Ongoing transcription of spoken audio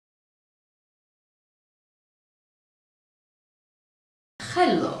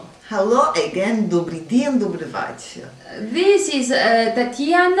Hello. Hello again, добрый день, добрый вечер. This is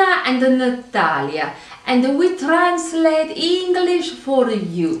Tatiana and Natalia, and we translate English for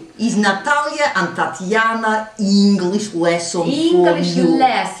you. Is Natalia and Tatiana English lesson English for you?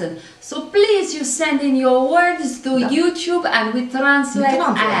 lesson. So please you send in your words to YouTube and we translate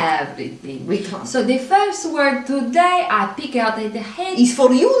everything. So the first word today I pick out at the head. Is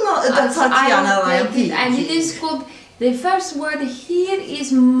for you, no, So Tatiana. I take it, and it is called. The first word here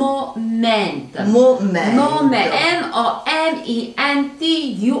is moment. Moment. Moment.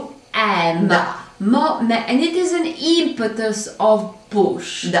 M-O-M-E-N-T-U-M. Da. Moment. And it is an impetus of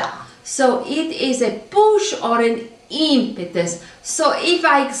push. Da. So it is a push or an impetus. So if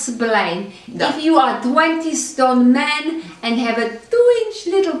I explain, Da. if you are 20-stone man and have a 2-inch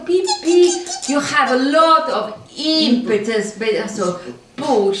little pee-pee, you have a lot of impetus. So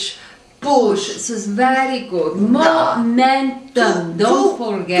push. Push, so it's very good. Momentum, don't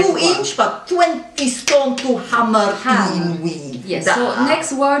forget. 2 inch, but 20 stone to hammer in with. Yes, Da. so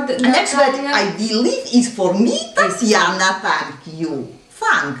next word, Next word, Natalia. I believe, is for me, Tatiana. Thank you.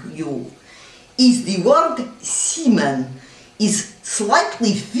 Thank you. Is the word semen. Is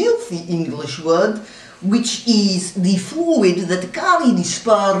slightly filthy English word, which is the fluid that carry the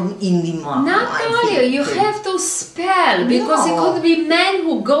sperm in the mouth. Natalia, you have to spell, because it could be men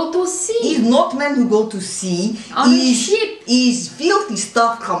who go to sea. Is not men who go to sea. On a ship. Is filthy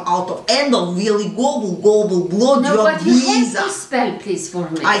stuff come out of end of really gobble blow No, job but you have visa. to spell, please, for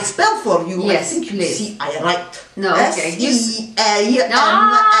me. I spell for you. Yes, I think please. you see I write. No, okay.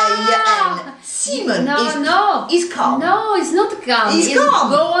 S-E-A-M-A-N. Semen is come. No, it's not come. It's It's come.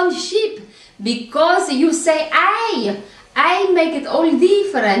 go on ship. Because you say I make it all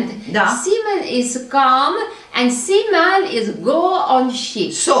different. Da. Seaman is come and seaman is go on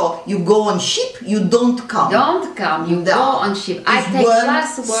ship. So you go on ship, you don't come. Don't come, you Da. go on ship. I Is take word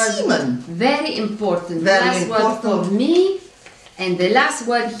last word. seaman. Very important. Very last important. word for me. And the last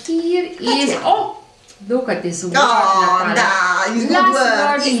word here is look at this word. Oh, Natalia. it's good Last word.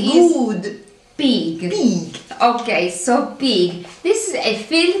 word It's is good. pig. Pig. Okay, so pig. This is a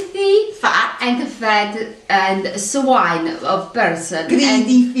filthy, Fat. fat and swine of person. Greedy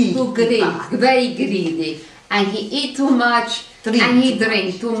and pig. Who greedy, Fat. very greedy. And he eat too much, and he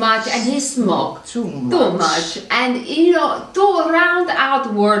drink too much, and he smoke Too much. And you know, to round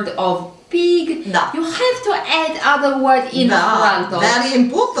out word of pig, Da. you have to add other word in front of. Very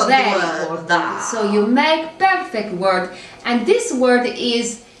important Very word. important. Da. So you make perfect word, and this word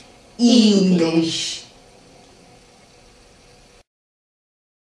is English.